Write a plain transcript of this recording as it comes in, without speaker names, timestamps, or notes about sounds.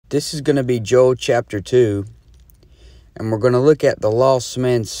This is going to be Joel chapter 2, and we're going to look at the lost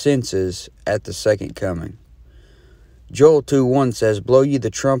man's senses at the second coming. Joel 2:1 says, "Blow ye the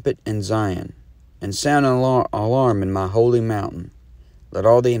trumpet in Zion, and sound an alarm in my holy mountain. Let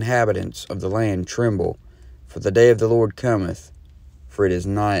all the inhabitants of the land tremble, for the day of the Lord cometh, for it is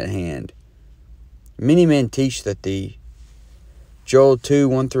nigh at hand." Many men teach that the Joel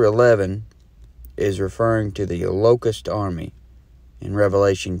 2:1 through 11 is referring to the locust army in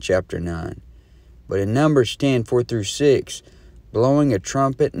Revelation chapter 9. But in Numbers 10:4 through 6, blowing a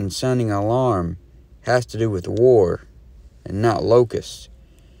trumpet and sounding an alarm has to do with war and not locusts.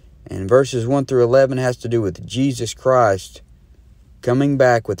 And verses 1 through 11 has to do with Jesus Christ coming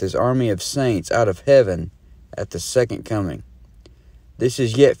back with his army of saints out of heaven at the second coming. This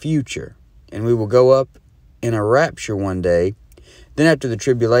is yet future, and we will go up in a rapture one day. Then after the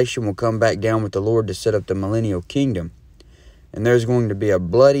tribulation, we'll come back down with the Lord to set up the millennial kingdom. And there's going to be a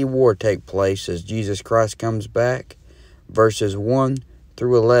bloody war take place as Jesus Christ comes back. Verses 1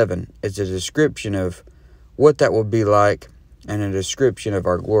 through 11 is a description of what that will be like and a description of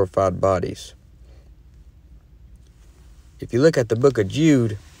our glorified bodies. If you look at the book of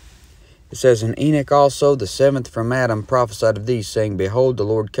Jude, it says, "And Enoch also, the seventh from Adam, prophesied of these, saying, Behold, the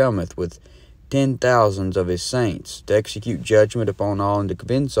Lord cometh with 10,000s of his saints, to execute judgment upon all, and to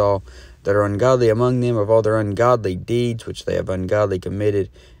convince all that are ungodly among them of all their ungodly deeds which they have ungodly committed,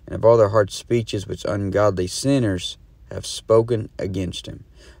 and of all their hard speeches which ungodly sinners have spoken against him."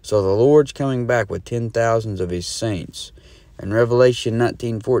 So the Lord's coming back with 10,000s of his saints. And Revelation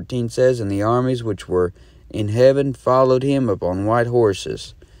 19:14 says, "And the armies which were in heaven followed him upon white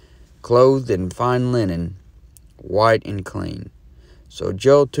horses, clothed in fine linen, white and clean." So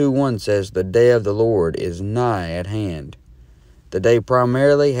Joel 2:1 says the day of the Lord is nigh at hand. The day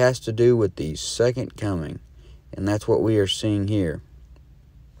primarily has to do with the second coming, and that's what we are seeing here.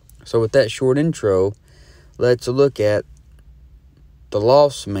 So with that short intro, let's look at the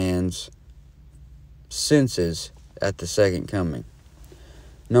lost man's senses at the second coming.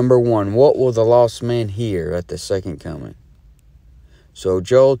 Number 1, what will the lost man hear at the second coming? So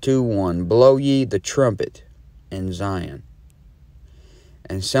Joel 2:1, "Blow ye the trumpet in Zion,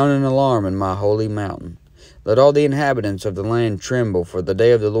 and sound an alarm in my holy mountain. Let all the inhabitants of the land tremble, for the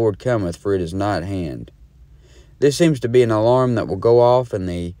day of the Lord cometh, for it is nigh at hand." This seems to be an alarm that will go off in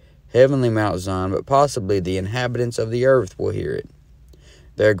the heavenly Mount Zion, but possibly the inhabitants of the earth will hear it.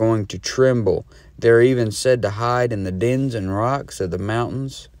 They're going to tremble. They're even said to hide in the dens and rocks of the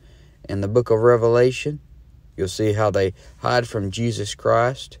mountains. In the book of Revelation, you'll see how they hide from Jesus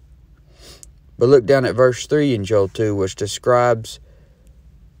Christ. But look down at verse 3 in Joel 2, which describes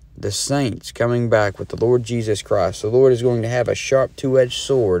the saints coming back with the Lord Jesus Christ. The Lord is going to have a sharp two-edged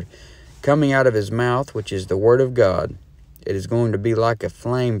sword coming out of his mouth, which is the word of God. It is going to be like a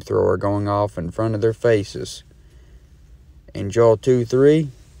flamethrower going off in front of their faces. In Joel 2:3,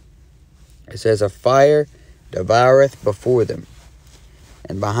 it says, "A fire devoureth before them,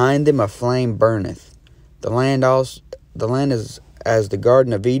 and behind them a flame burneth. The land is as the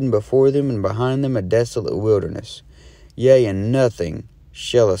Garden of Eden before them, and behind them a desolate wilderness. Yea, and nothing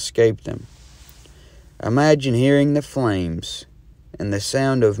shall escape them." Imagine hearing the flames and the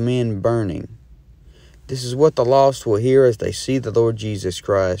sound of men burning. This is what the lost will hear as they see the Lord Jesus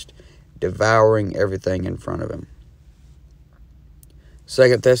Christ devouring everything in front of him.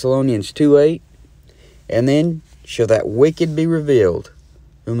 2 Thessalonians 2:8, "And then shall that wicked be revealed,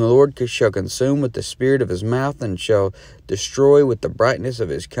 whom the Lord shall consume with the spirit of his mouth, and shall destroy with the brightness of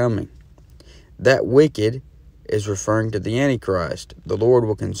his coming." That wicked is referring to the Antichrist. The Lord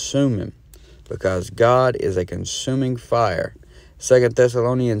will consume him, because God is a consuming fire. 2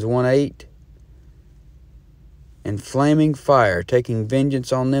 Thessalonians 1:8, "And flaming fire, taking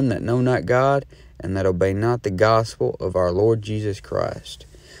vengeance on them that know not God, and that obey not the gospel of our Lord Jesus Christ."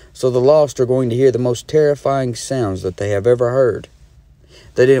 So the lost are going to hear the most terrifying sounds that they have ever heard.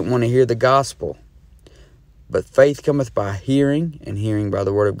 They didn't want to hear the gospel. But faith cometh by hearing, and hearing by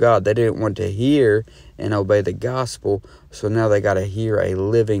the word of God. They didn't want to hear and obey the gospel, so now they got to hear a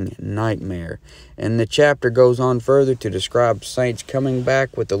living nightmare. And the chapter goes on further to describe saints coming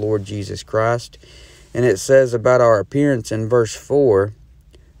back with the Lord Jesus Christ. And it says about our appearance in verse 4,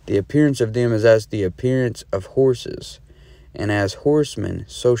 "The appearance of them is as the appearance of horses, and as horsemen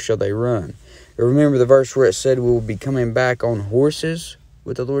so shall they run." Remember the verse where it said we will be coming back on horses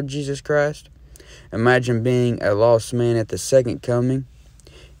with the Lord Jesus Christ? Imagine being a lost man at the second coming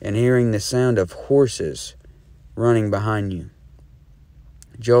and hearing the sound of horses running behind you.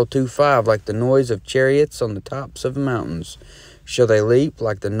 Joel 2:5, "Like the noise of chariots on the tops of mountains, shall they leap,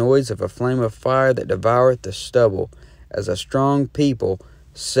 like the noise of a flame of fire that devoureth the stubble, as a strong people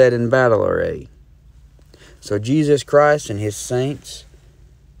set in battle array. So Jesus Christ and his saints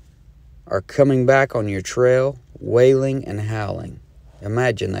are coming back on your trail, wailing and howling.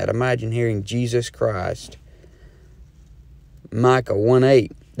 Imagine that. Imagine hearing Jesus Christ. Micah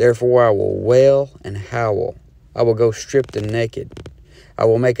 1:8. Therefore I will wail and howl. I will go stripped and naked. I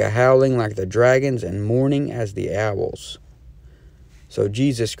will make a howling like the dragons and mourning as the owls. So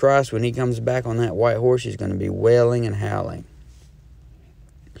Jesus Christ, when he comes back on that white horse, he's going to be wailing and howling.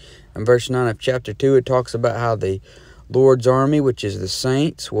 In verse 9 of chapter 2, it talks about how the Lord's army, which is the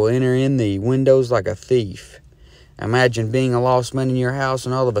saints, will enter in the windows like a thief. Imagine being a lost man in your house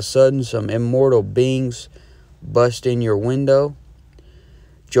and all of a sudden some immortal beings bust in your window.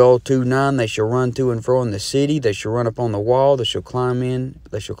 Joel 2:9, they shall run to and fro in the city. They shall run upon the wall. They shall climb in.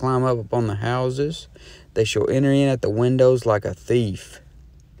 They shall climb up upon the houses. They shall enter in at the windows like a thief.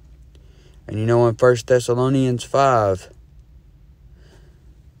 And you know in 1 Thessalonians 5,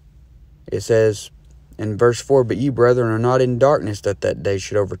 it says in verse 4, but ye, brethren, are not in darkness that day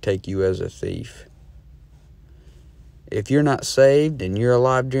should overtake you as a thief. If you're not saved and you're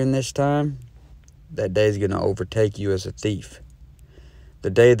alive during this time, that day is going to overtake you as a thief. The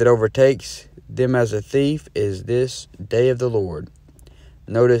day that overtakes them as a thief is this day of the Lord.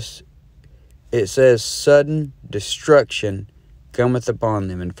 Notice it says sudden destruction cometh upon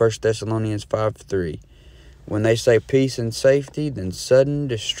them in 1 Thessalonians 5:3. When they say peace and safety, then sudden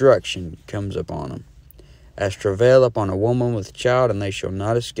destruction comes upon them, as travail upon a woman with child, and they shall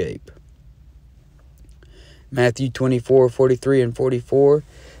not escape. Matthew 24:43 and 44,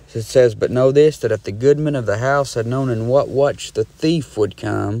 it says, but know this, that if the goodman of the house had known in what watch the thief would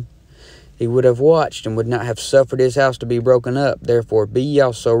come, he would have watched, and would not have suffered his house to be broken up. Therefore be ye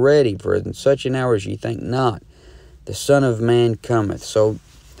also ready, for in such an hour as ye think not, the Son of Man cometh. So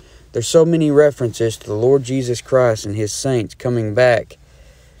there's so many references to the Lord Jesus Christ and his saints coming back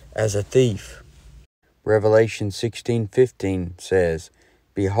as a thief. Revelation 16:15 says,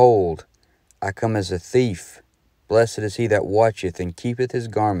 behold, I come as a thief. Blessed is he that watcheth and keepeth his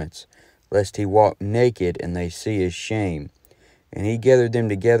garments, lest he walk naked and they see his shame. And he gathered them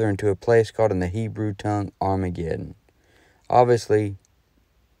together into a place called in the Hebrew tongue Armageddon. Obviously,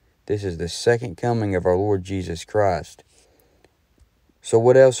 this is the second coming of our Lord Jesus Christ. So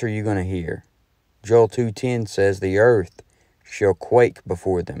what else are you going to hear? Joel 2:10 says, the earth shall quake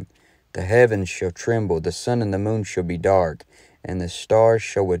before them, the heavens shall tremble, the sun and the moon shall be dark, and the stars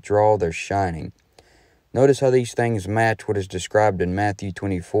shall withdraw their shining. Notice how these things match what is described in Matthew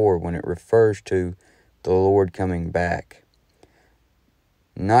 24 when it refers to the Lord coming back.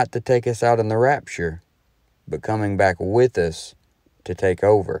 Not to take us out in the rapture, but coming back with us to take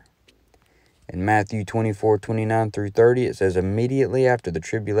over. In Matthew 24:29 through 30, it says, immediately after the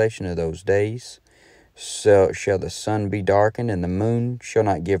tribulation of those days, so shall the sun be darkened, and the moon shall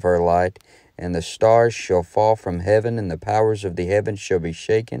not give her light, and the stars shall fall from heaven, and the powers of the heavens shall be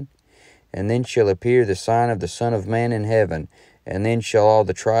shaken. And then shall appear the sign of the Son of Man in heaven. And then shall all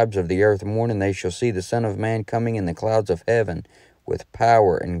the tribes of the earth mourn, and they shall see the Son of Man coming in the clouds of heaven with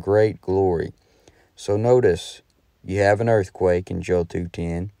power and great glory. So notice, you have an earthquake in Joel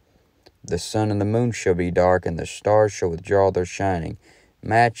 2:10. The sun and the moon shall be dark, and the stars shall withdraw their shining,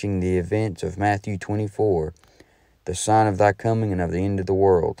 matching the events of Matthew 24, the sign of thy coming and of the end of the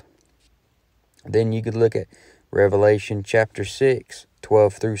world. Then you could look at Revelation chapter 6,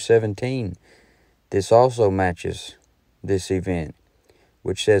 12 through 17. This also matches this event,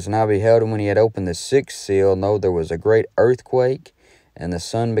 which says, and I beheld, and when he had opened the sixth seal, lo, there was a great earthquake, and the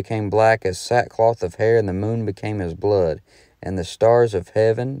sun became black as sackcloth of hair, and the moon became as blood, and the stars of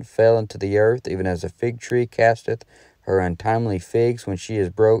heaven fell into the earth, even as a fig tree casteth her untimely figs when she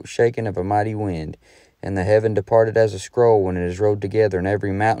is shaken of a mighty wind. And the heaven departed as a scroll when it is rolled together, and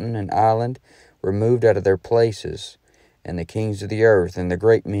every mountain and island were moved out of their places. And the kings of the earth, and the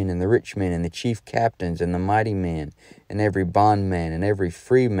great men, and the rich men, and the chief captains, and the mighty men, and every bondman, and every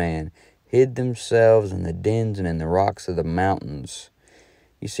free man, hid themselves in the dens and in the rocks of the mountains.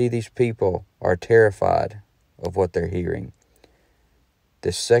 You see, these people are terrified of what they're hearing.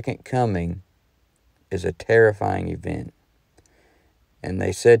 The second coming is a terrifying event. And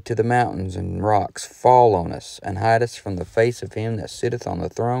they said to the mountains and rocks, fall on us, and hide us from the face of him that sitteth on the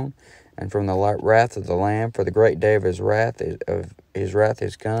throne, and from the wrath of the Lamb, for the great day of his wrath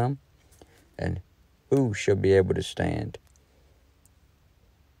is come, and who shall be able to stand?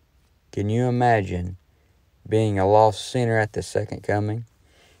 Can you imagine being a lost sinner at the second coming,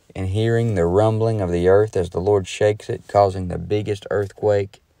 and hearing the rumbling of the earth as the Lord shakes it, causing the biggest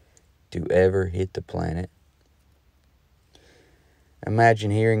earthquake to ever hit the planet? Imagine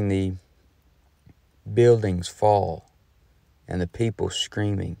hearing the buildings fall, and the people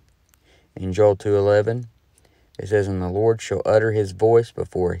screaming. In Joel 2:11, it says, And the Lord shall utter his voice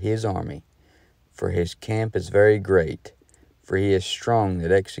before his army, for his camp is very great, for he is strong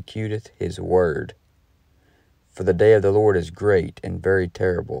that executeth his word. For the day of the Lord is great and very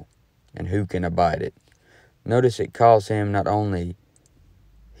terrible, and who can abide it? Notice it calls him not only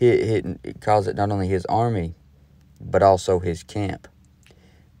it calls it not only his army, but also his camp.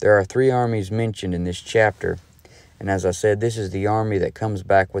 There are 3 armies mentioned in this chapter, and as I said, this is the army that comes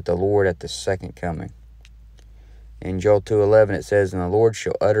back with the Lord at the second coming. In Joel 2:11 it says, And the Lord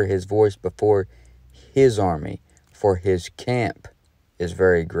shall utter his voice before his army, for his camp is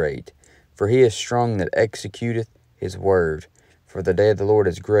very great. For he is strong that executeth his word. For the day of the Lord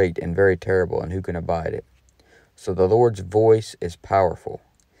is great and very terrible, and who can abide it? So the Lord's voice is powerful.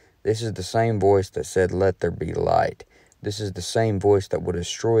 This is the same voice that said, Let there be light. This is the same voice that will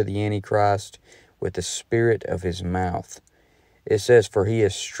destroy the Antichrist with the spirit of his mouth. It says, For he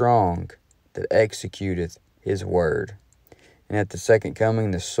is strong that executeth his word. And at the second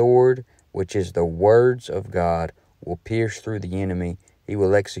coming, the sword, which is the words of God, will pierce through the enemy. He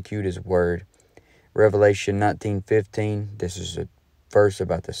will execute his word. Revelation 19:15, this is a verse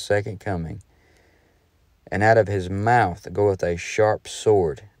about the second coming. And out of his mouth goeth a sharp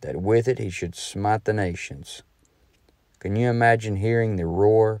sword, that with it he should smite the nations. Can you imagine hearing the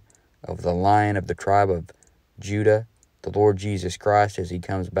roar of the Lion of the tribe of Judah, the Lord Jesus Christ, as he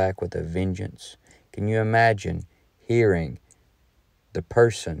comes back with a vengeance? Can you imagine hearing the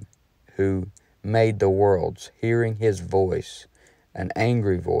person who made the worlds, hearing his voice, an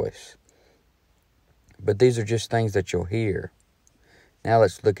angry voice? But these are just things that you'll hear. Now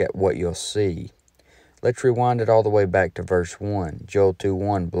let's look at what you'll see. Let's rewind it all the way back to verse 1. Joel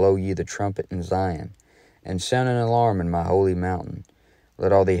 2:1, Blow ye the trumpet in Zion, and sound an alarm in my holy mountain.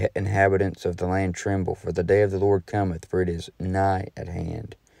 Let all the inhabitants of the land tremble, for the day of the Lord cometh, for it is nigh at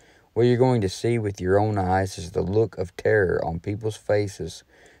hand. What you're going to see with your own eyes is the look of terror on people's faces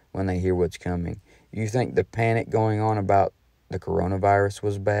when they hear what's coming. You think the panic going on about the coronavirus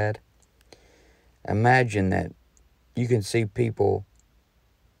was bad? Imagine that you can see people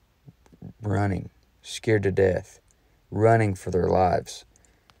running, scared to death, running for their lives,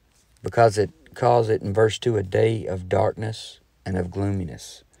 because it calls it in verse 2 a day of darkness and of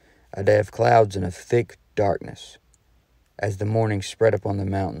gloominess, a day of clouds and of thick darkness, as the morning spread upon the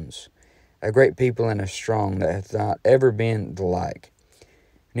mountains, a great people and a strong that hath not ever been the like,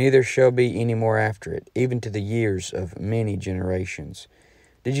 neither shall be any more after it, even to the years of many generations.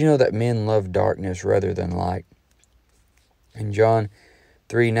 Did you know that men love darkness rather than light? In John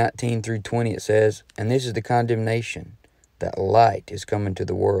 3:19 through 20 it says, And this is the condemnation, that light is come into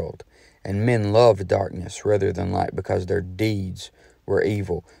the world, and men loved darkness rather than light, because their deeds were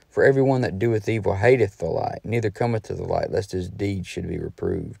evil. For everyone that doeth evil hateth the light, neither cometh to the light, lest his deeds should be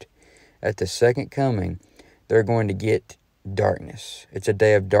reproved. At the second coming, they're going to get darkness. It's a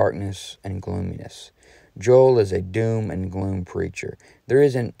day of darkness and gloominess. Joel is a doom and gloom preacher. There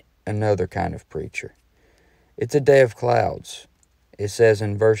isn't another kind of preacher. It's a day of clouds. It says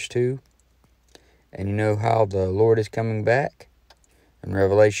in verse 2, And you know how the Lord is coming back? In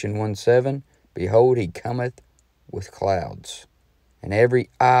Revelation 1:7, Behold, he cometh with clouds, and every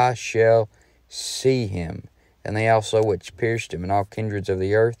eye shall see him, and they also which pierced him, and all kindreds of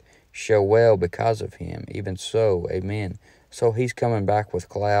the earth shall wail because of him. Even so, amen. So he's coming back with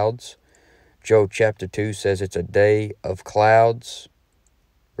clouds. Joel chapter 2 says it's a day of clouds.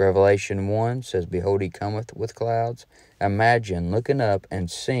 Revelation 1 says, Behold, he cometh with clouds. Imagine looking up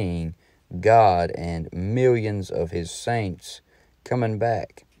and seeing God and millions of his saints coming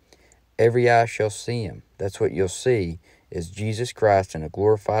back. Every eye shall see him. That's what you'll see, is Jesus Christ in a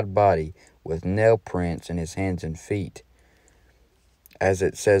glorified body with nail prints in his hands and feet. As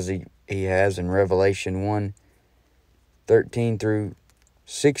it says he has in Revelation 1:13 through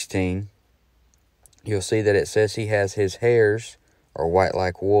 16, you'll see that it says he has his hairs are white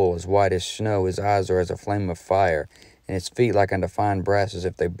like wool, as white as snow. His eyes are as a flame of fire, and his feet like unto fine brass, as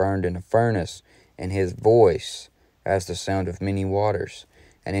if they burned in a furnace. And his voice as the sound of many waters.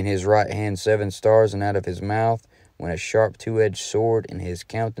 And in his right hand 7 stars, and out of his mouth went a sharp 2-edged sword, and his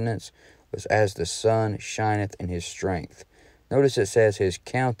countenance was as the sun shineth in his strength. Notice it says his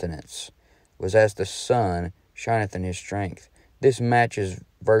countenance was as the sun shineth in his strength. This matches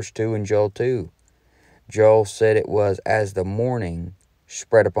verse 2 in Joel 2. Joel said it was as the morning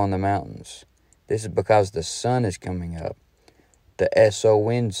spread upon the mountains. This is because the sun is coming up, the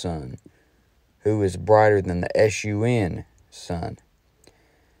S-O-N sun, who is brighter than the S-U-N sun.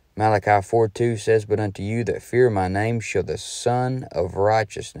 Malachi 4:2 says, But unto you that fear my name shall the Son of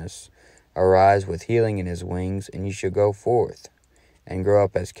righteousness Arise with healing in his wings, and you shall go forth and grow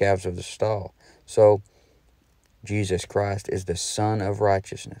up as calves of the stall. So, Jesus Christ is the Son of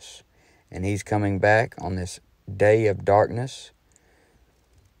righteousness, and he's coming back on this day of darkness,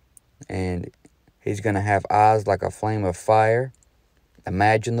 and he's going to have eyes like a flame of fire.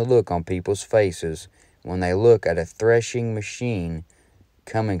 Imagine the look on people's faces when they look at a threshing machine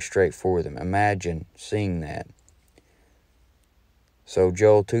coming straight for them. Imagine seeing that. So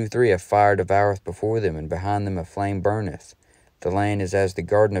Joel 2:3, a fire devoureth before them, and behind them a flame burneth. The land is as the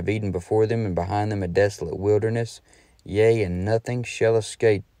Garden of Eden before them, and behind them a desolate wilderness. Yea, and nothing shall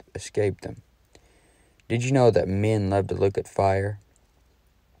escape them. Did you know that men love to look at fire?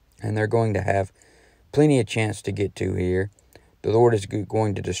 And they're going to have plenty of chance to get to here. The Lord is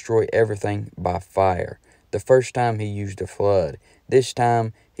going to destroy everything by fire. The first time he used a flood. This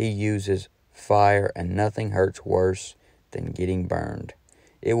time he uses fire, and nothing hurts worse than getting burned.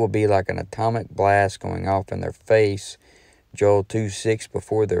 It will be like an atomic blast going off in their face. Joel 2:6,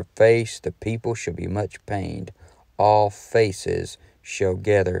 before their face the people shall be much pained. All faces shall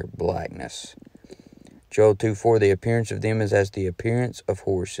gather blackness. Joel 2:4, the appearance of them is as the appearance of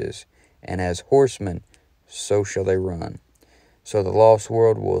horses, and as horsemen so shall they run. So the lost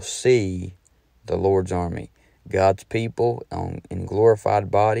world will see the Lord's army, God's people in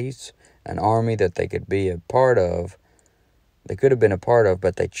glorified bodies, an army that they could be a part of. They could have been a part of,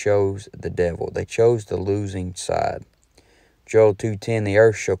 but they chose the devil. They chose the losing side. Joel 2:10, the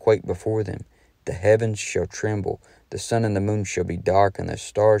earth shall quake before them, the heavens shall tremble, the sun and the moon shall be dark, and the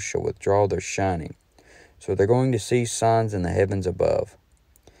stars shall withdraw their shining. So they're going to see signs in the heavens above.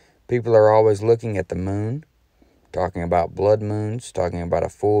 People are always looking at the moon, talking about blood moons, talking about a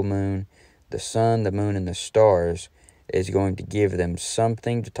full moon. The sun, the moon, and the stars is going to give them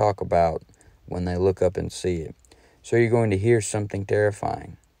something to talk about when they look up and see it. So you're going to hear something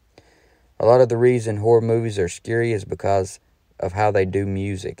terrifying. A lot of the reason horror movies are scary is because of how they do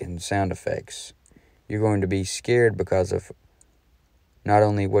music and sound effects. You're going to be scared because of not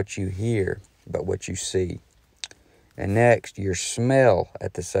only what you hear, but what you see. And next, your smell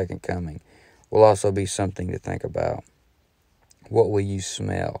at the second coming will also be something to think about. What will you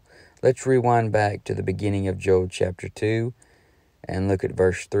smell? Let's rewind back to the beginning of Joel chapter 2 and look at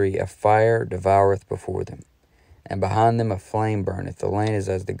verse 3. A fire devoureth before them, and behind them a flame burneth. The land is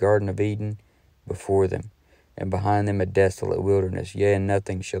as the Garden of Eden before them, and behind them a desolate wilderness. Yea, and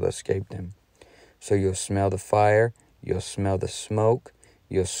nothing shall escape them. So you'll smell the fire, you'll smell the smoke,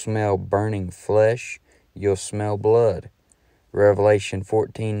 you'll smell burning flesh, you'll smell blood. Revelation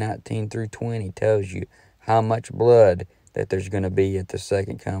 14:19-20 tells you how much blood that there's going to be at the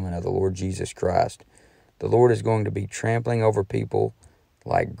second coming of the Lord Jesus Christ. The Lord is going to be trampling over people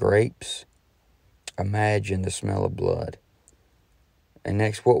like grapes. Imagine the smell of blood. And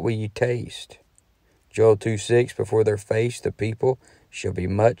next, what will you taste? Joel 2:6, before their face the people shall be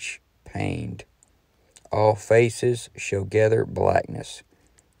much pained. All faces shall gather blackness.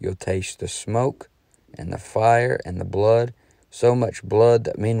 You'll taste the smoke and the fire and the blood, so much blood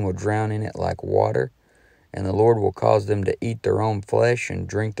that men will drown in it like water, and the Lord will cause them to eat their own flesh and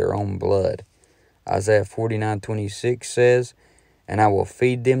drink their own blood. Isaiah 49:26 says, and I will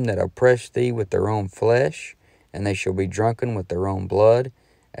feed them that oppress thee with their own flesh, and they shall be drunken with their own blood,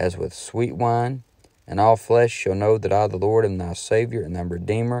 as with sweet wine. And all flesh shall know that I, the Lord, am thy Savior and thy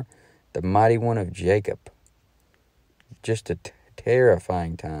Redeemer, the mighty one of Jacob. Just a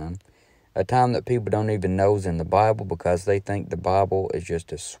terrifying time. A time that people don't even know is in the Bible because they think the Bible is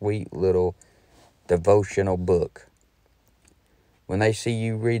just a sweet little devotional book. When they see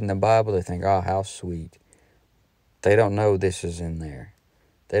you reading the Bible, they think, oh, how sweet. They don't know this is in there.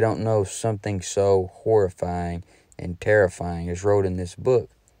 They don't know something so horrifying and terrifying is wrote in this book.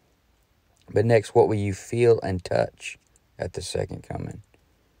 But next, what will you feel and touch at the second coming?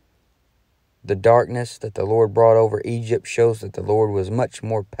 The darkness that the Lord brought over Egypt shows that the Lord was much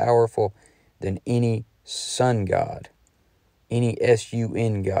more powerful than any sun god, any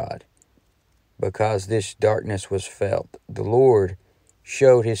sun god, because this darkness was felt. The Lord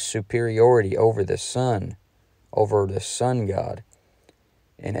showed his superiority over the sun god.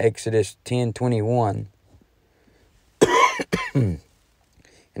 In Exodus 10:21,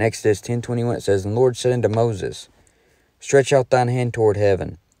 in Exodus 10:21 it says, and the Lord said unto Moses, stretch out thine hand toward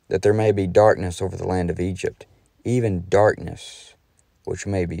heaven, that there may be darkness over the land of Egypt, even darkness which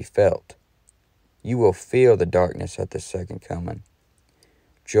may be felt. You will feel the darkness at the second coming.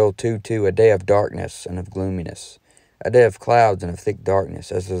 Joel 2:2, a day of darkness and of gloominess, a day of clouds and of thick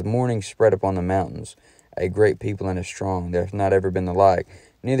darkness, as the morning spread upon the mountains, a great people and a strong. There hath not ever been the like,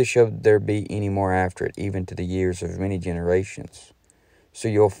 neither shall there be any more after it, even to the years of many generations. So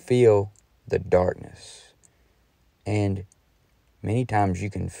you'll feel the darkness. And many times you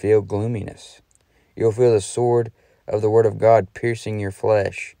can feel gloominess. You'll feel the sword of the Word of God piercing your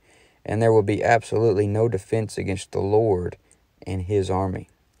flesh, and there will be absolutely no defense against the Lord and His army.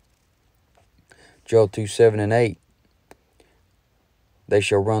 Joel 2:7-8. They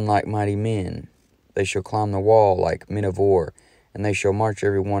shall run like mighty men. They shall climb the wall like men of war, and they shall march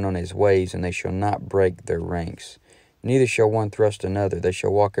every one on his ways, and they shall not break their ranks. Neither shall one thrust another. They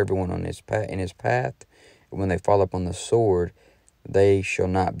shall walk every one on his in his path, and when they fall upon the sword, they shall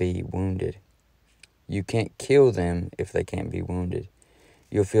not be wounded. You can't kill them if they can't be wounded.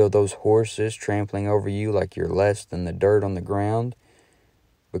 You'll feel those horses trampling over you like you're less than the dirt on the ground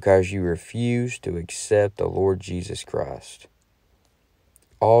because you refuse to accept the Lord Jesus Christ.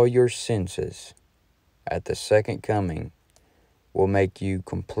 All your senses at the second coming will make you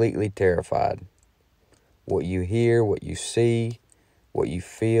completely terrified. What you hear, what you see, what you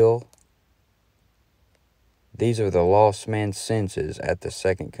feel, these are the lost man's senses at the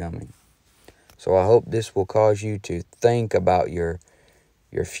second coming. So I hope this will cause you to think about your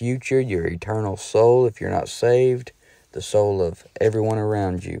future, your eternal soul, if you're not saved, the soul of everyone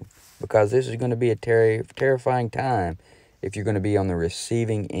around you. Because this is going to be a terrifying time if you're going to be on the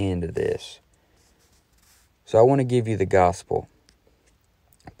receiving end of this. So I want to give you the gospel.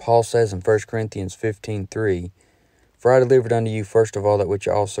 Paul says in 1 Corinthians 15:3, For I delivered unto you first of all that which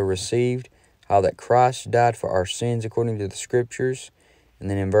I also received, how that Christ died for our sins according to the Scriptures. And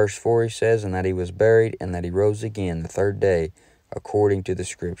then in verse 4 he says, And that he was buried, and that he rose again the third day according to the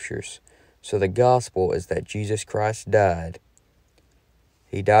Scriptures. So the gospel is that Jesus Christ died.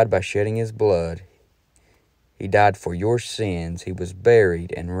 He died by shedding his blood. He died for your sins. He was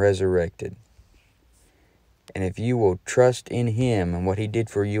buried and resurrected. And if you will trust in him and what he did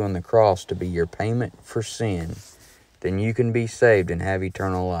for you on the cross to be your payment for sin, then you can be saved and have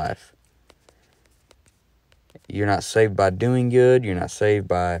eternal life. You're not saved by doing good. You're not saved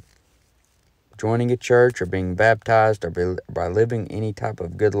by joining a church or being baptized or by living any type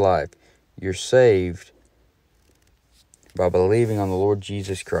of good life. You're saved by believing on the Lord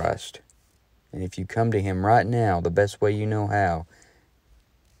Jesus Christ. And if you come to him right now, the best way you know how,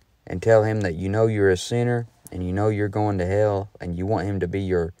 and tell him that you know you're a sinner and you know you're going to hell and you want him to be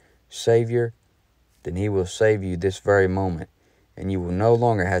your Savior, then he will save you this very moment. And you will no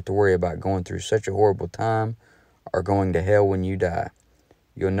longer have to worry about going through such a horrible time or going to hell when you die.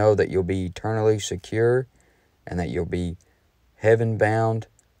 You'll know that you'll be eternally secure and that you'll be heaven-bound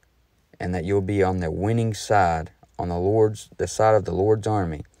and that you'll be on the winning side, on the side of the Lord's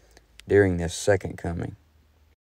army during this second coming.